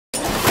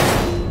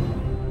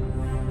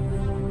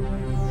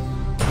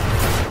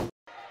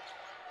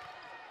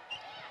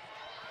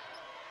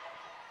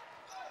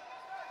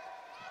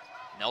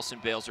Nelson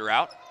bails her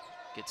out,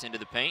 gets into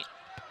the paint,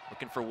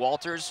 looking for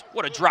Walters.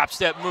 What a drop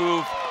step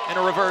move and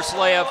a reverse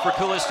layup for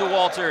Callista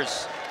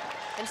Walters.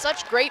 And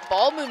such great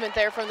ball movement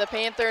there from the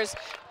Panthers.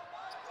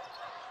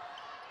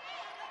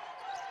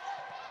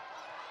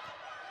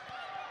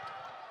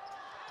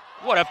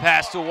 What a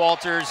pass to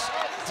Walters.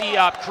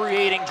 Diop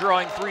creating,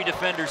 drawing three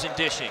defenders and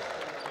dishing.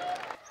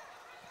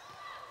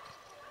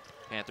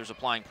 Panthers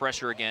applying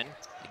pressure again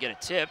to get a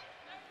tip.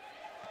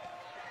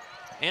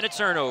 And a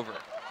turnover.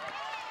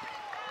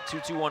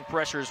 2-2-1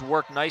 pressures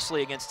work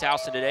nicely against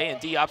Towson today, and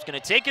Diop's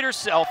gonna take it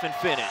herself and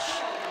finish.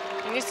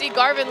 And you see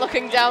Garvin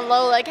looking down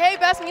low like, hey,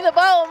 pass me the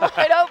ball, I'm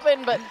wide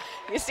open. But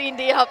you see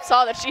Diop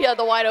saw that she had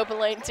the wide open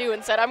lane too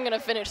and said, I'm gonna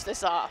finish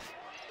this off.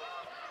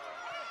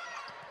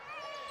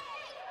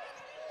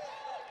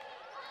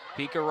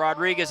 Pika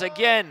Rodriguez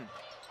again,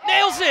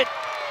 nails it!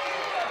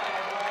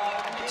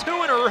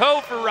 2 in a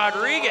row for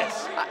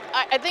Rodriguez.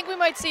 I think we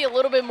might see a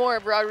little bit more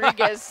of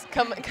Rodriguez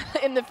come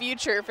in the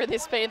future for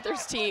this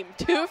Panthers team.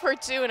 2 for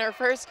 2 in her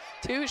first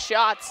 2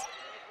 shots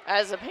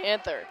as a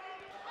Panther.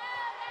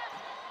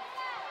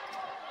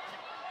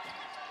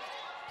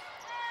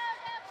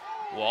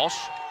 Walsh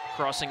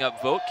crossing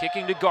up Vogt,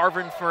 kicking to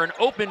Garvin for an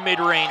open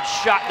mid-range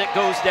shot that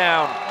goes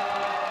down.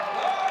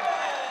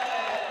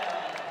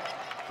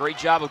 Great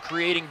job of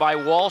creating by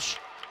Walsh.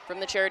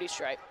 From the charity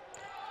stripe.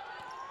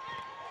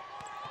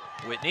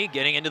 Whitney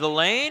getting into the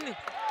lane.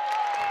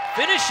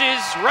 Finishes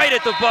right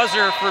at the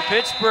buzzer for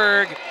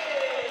Pittsburgh.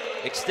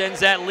 Extends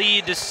that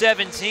lead to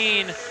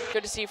 17.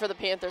 Good to see for the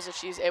Panthers that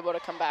she's able to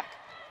come back.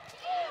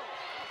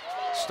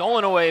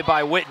 Stolen away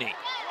by Whitney.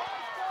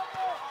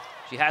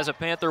 She has a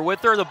Panther with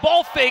her. The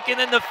ball fake and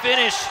then the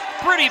finish.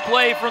 Pretty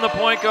play from the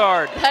point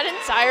guard. That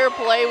entire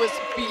play was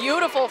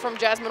beautiful from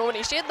Jasmine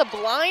Whitney. She had the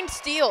blind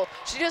steal.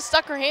 She just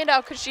stuck her hand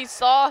out because she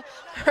saw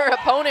her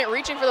opponent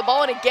reaching for the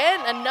ball. And again,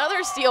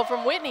 another steal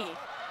from Whitney.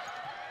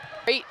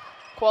 Great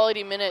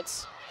quality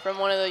minutes from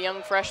one of the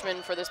young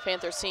freshmen for this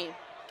Panthers team.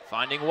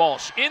 Finding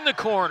Walsh in the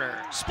corner.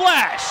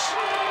 Splash!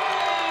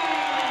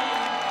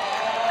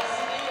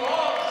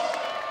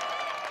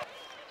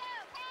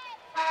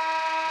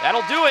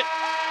 That'll do it.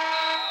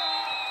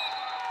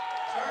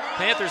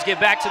 Panthers get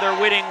back to their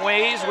winning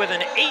ways with an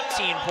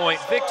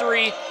 18-point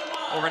victory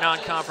over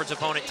non-conference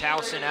opponent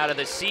Towson out of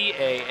the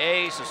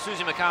CAA. So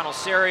Susie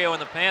McConnell-Serio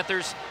and the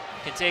Panthers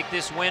can take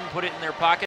this win, put it in their pocket.